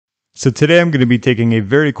So today I'm going to be taking a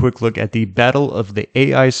very quick look at the battle of the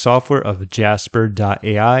AI software of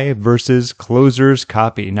Jasper.ai versus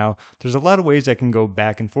ClosersCopy. Now, there's a lot of ways I can go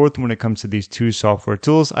back and forth when it comes to these two software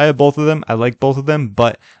tools. I have both of them. I like both of them,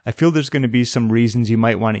 but I feel there's going to be some reasons you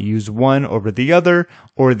might want to use one over the other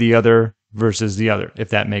or the other versus the other, if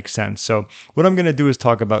that makes sense. So what I'm going to do is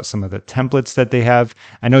talk about some of the templates that they have.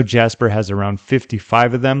 I know Jasper has around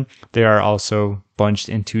 55 of them. They are also bunched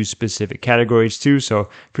into specific categories too. So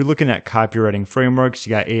if you're looking at copywriting frameworks,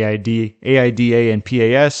 you got AIDA, and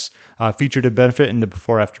PAS, feature to benefit and the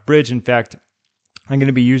before after bridge. In fact, I'm going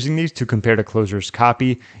to be using these to compare to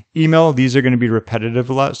ClosersCopy. Email, these are going to be repetitive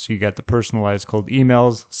a lot. So you got the personalized cold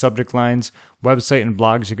emails, subject lines. Website and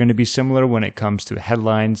blogs are going to be similar when it comes to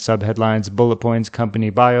headlines, subheadlines, bullet points,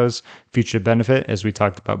 company bios, feature benefit, as we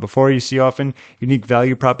talked about before. You see often unique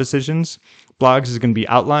value propositions. Blogs is going to be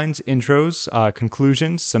outlines, intros,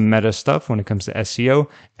 conclusions, some meta stuff when it comes to SEO.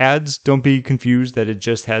 Ads, don't be confused that it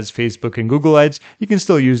just has Facebook and Google ads. You can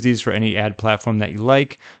still use these for any ad platform that you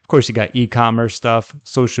like. Of course, you got e-commerce stuff,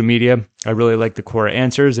 social media. I really like the core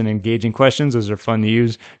answers and engaging questions. Those are fun to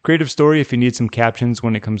use. Creative story if you need some captions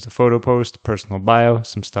when it comes to photo post, personal bio,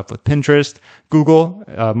 some stuff with Pinterest. Google,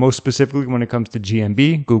 most specifically when it comes to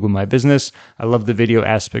GMB, Google My Business. I love the video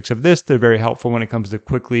aspects of this. They're very helpful when it comes to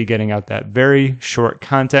quickly getting out that very short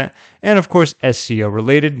content. And of course, SEO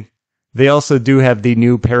related. They also do have the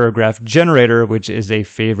new paragraph generator, which is a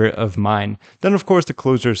favorite of mine. Then, of course, the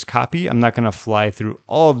ClosersCopy. I'm not going to fly through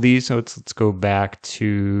all of these, so let's go back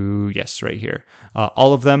to, yes, right here.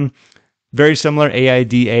 All of them, very similar,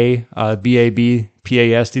 AIDA, BAB,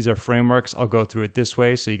 PAS. These are frameworks. I'll go through it this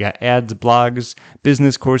way. So you got ads, blogs,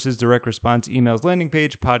 business courses, direct response, emails, landing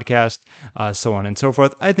page, podcast, so on and so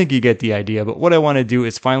forth. I think you get the idea. But what I want to do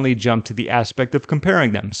is finally jump to the aspect of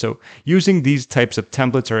comparing them. So using these types of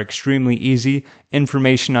templates are extremely easy.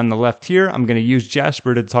 Information on the left here, I'm going to use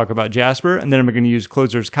Jasper to talk about Jasper, and then I'm going to use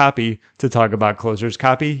ClosersCopy to talk about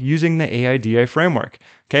ClosersCopy using the AIDA framework.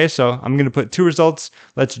 Okay, so I'm going to put two results.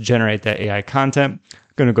 Let's generate that AI content.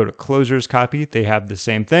 I'm going to go to ClosersCopy. They have the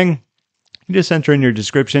same thing. You just enter in your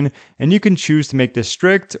description, and you can choose to make this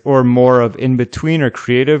strict or more of in between or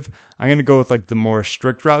creative. I'm going to go with like the more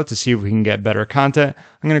strict route to see if we can get better content.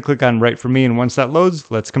 I'm going to click on Write for Me, and once that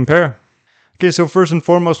loads, let's compare. Okay, so first and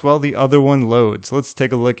foremost, while the other one loads, let's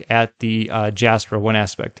take a look at the Jasper one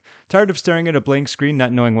aspect. Tired of staring at a blank screen,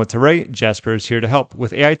 not knowing what to write? Jasper is here to help.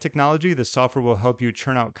 With AI technology, the software will help you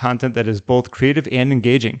churn out content that is both creative and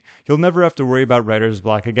engaging. You'll never have to worry about writer's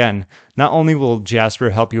block again. Not only will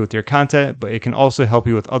Jasper help you with your content, but it can also help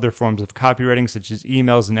you with other forms of copywriting, such as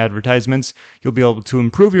emails and advertisements. You'll be able to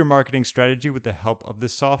improve your marketing strategy with the help of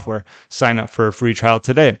this software. Sign up for a free trial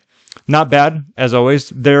today. Not bad, as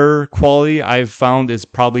always. Their quality I've found is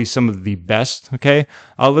probably some of the best. Okay,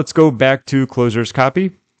 let's go back to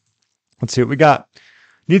ClosersCopy. Let's see what we got.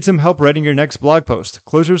 Need some help writing your next blog post?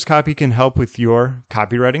 ClosersCopy can help with your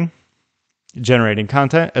copywriting, generating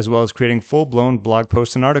content, as well as creating full-blown blog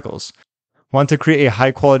posts and articles. Want to create a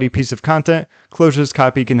high-quality piece of content?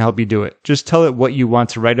 ClosersCopy can help you do it. Just tell it what you want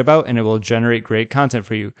to write about, and it will generate great content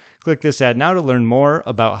for you. Click this ad now to learn more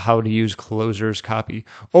about how to use ClosersCopy.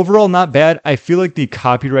 Overall, not bad. I feel like the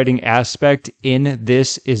copywriting aspect in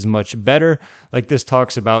this is much better. Like this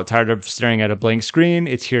talks about tired of staring at a blank screen.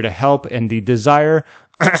 It's here to help, and the desire,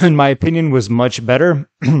 in my opinion, was much better.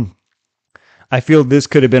 I feel this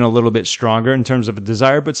could have been a little bit stronger in terms of a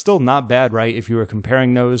desire, but still not bad, right? If you were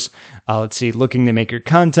comparing those, let's see, looking to make your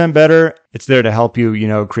content better. It's there to help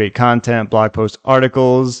you, create content, blog posts,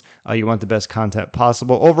 articles. You want the best content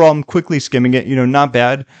possible. Overall, I'm quickly skimming it, not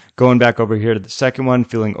bad. Going back over here to the second one,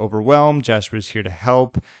 feeling overwhelmed. Jasper is here to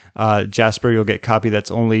help. Jasper, you'll get copy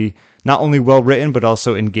that's not only well written, but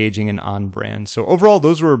also engaging and on brand. So overall,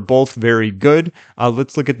 those were both very good.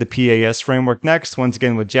 Let's look at the PAS framework next. Once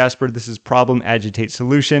again, with Jasper, this is problem, agitate,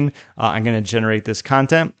 solution. I'm going to generate this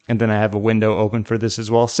content, and then I have a window open for this as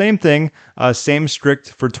well. Same thing, same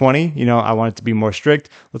strict for 20. I want it to be more strict.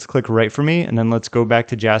 Let's click Write for Me, and then let's go back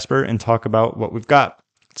to Jasper and talk about what we've got.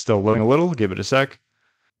 It's still loading a little. Give it a sec.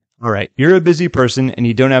 All right, you're a busy person and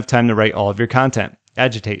you don't have time to write all of your content.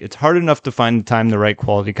 Agitate. It's hard enough to find the time to write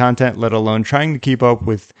quality content, let alone trying to keep up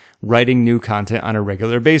with writing new content on a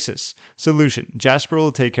regular basis. Solution. Jasper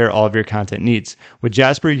will take care of all of your content needs. With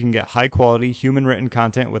Jasper, you can get high quality, human written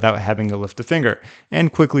content without having to lift a finger.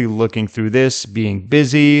 And quickly looking through this, being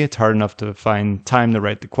busy, it's hard enough to find time to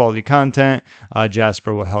write the quality content.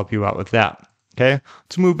 Jasper will help you out with that. Okay,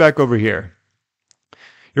 let's move back over here.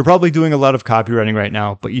 You're probably doing a lot of copywriting right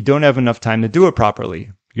now, but you don't have enough time to do it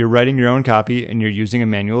properly. You're writing your own copy and you're using a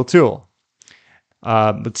manual tool.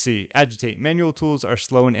 Let's see. Agitate. Manual tools are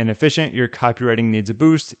slow and inefficient. Your copywriting needs a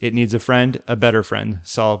boost. It needs a friend, a better friend.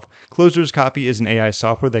 Solve. ClosersCopy is an AI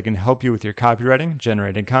software that can help you with your copywriting,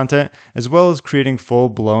 generating content, as well as creating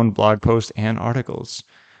full-blown blog posts and articles.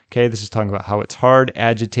 Okay, this is talking about how it's hard,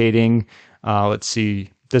 agitating. Let's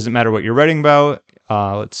see. Doesn't matter what you're writing about.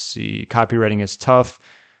 Let's see. Copywriting is tough.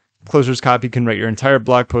 ClosersCopy can write your entire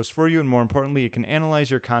blog post for you, and more importantly, it can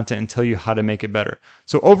analyze your content and tell you how to make it better.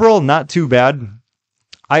 So overall, not too bad.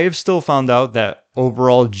 I have still found out that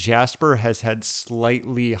overall Jasper has had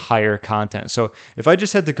slightly higher content. So if I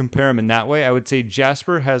just had to compare them in that way, I would say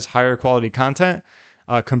Jasper has higher quality content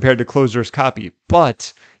compared to ClosersCopy.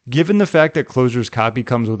 But given the fact that ClosersCopy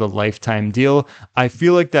comes with a lifetime deal, I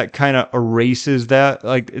feel like that kind of erases that.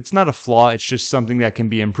 Like, it's not a flaw, it's just something that can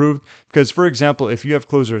be improved. Because, for example, if you have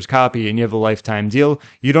ClosersCopy and you have a lifetime deal,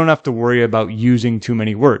 you don't have to worry about using too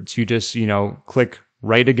many words. You just, click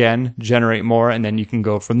write again, generate more, and then you can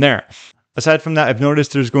go from there. Aside from that, I've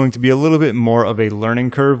noticed there's going to be a little bit more of a learning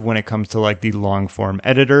curve when it comes to like the long form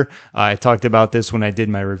editor. I talked about this when I did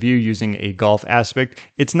my review using a golf aspect.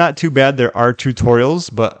 It's not too bad. There are tutorials,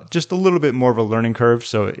 but just a little bit more of a learning curve.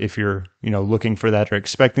 So if you're, looking for that or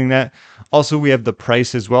expecting that. Also, we have the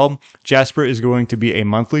price as well. Jasper is going to be a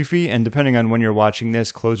monthly fee, and depending on when you're watching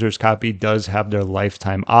this, ClosersCopy does have their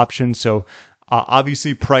lifetime option. So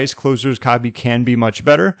obviously, price ClosersCopy can be much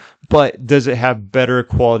better, but does it have better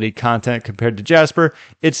quality content compared to Jasper?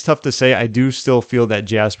 It's tough to say. I do still feel that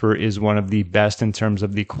Jasper is one of the best in terms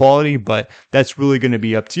of the quality, but that's really going to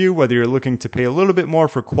be up to you, whether you're looking to pay a little bit more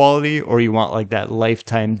for quality or you want like that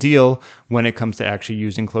lifetime deal when it comes to actually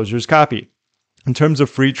using ClosersCopy. In terms of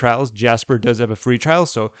free trials, Jasper does have a free trial,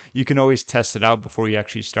 so you can always test it out before you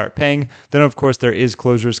actually start paying. Then, of course, there is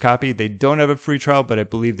ClosersCopy. They don't have a free trial, but I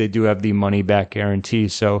believe they do have the money-back guarantee.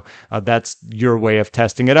 So that's your way of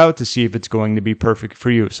testing it out to see if it's going to be perfect for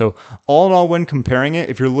you. So all in all, when comparing it,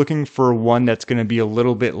 if you're looking for one that's going to be a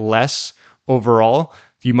little bit less overall,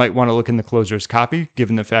 you might want to look in the ClosersCopy,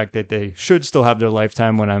 given the fact that they should still have their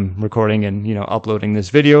lifetime when I'm recording and, uploading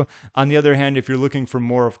this video. On the other hand, if you're looking for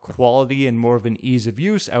more of quality and more of an ease of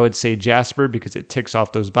use, I would say Jasper because it ticks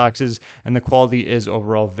off those boxes and the quality is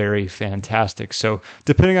overall very fantastic. So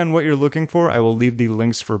depending on what you're looking for, I will leave the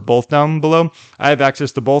links for both down below. I have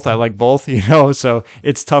access to both. I like both, so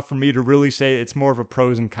it's tough for me to really say. It's more of a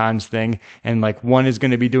pros and cons thing. And like one is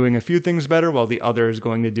going to be doing a few things better while the other is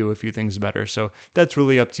going to do a few things better. So that's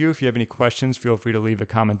really up to you. If you have any questions, feel free to leave a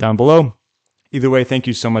comment down below. Either way, thank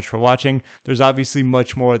you so much for watching. There's obviously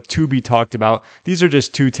much more to be talked about. These are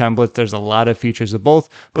just two templates. There's a lot of features of both,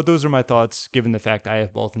 but those are my thoughts given the fact I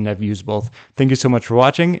have both and have used both. Thank you so much for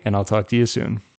watching, and I'll talk to you soon.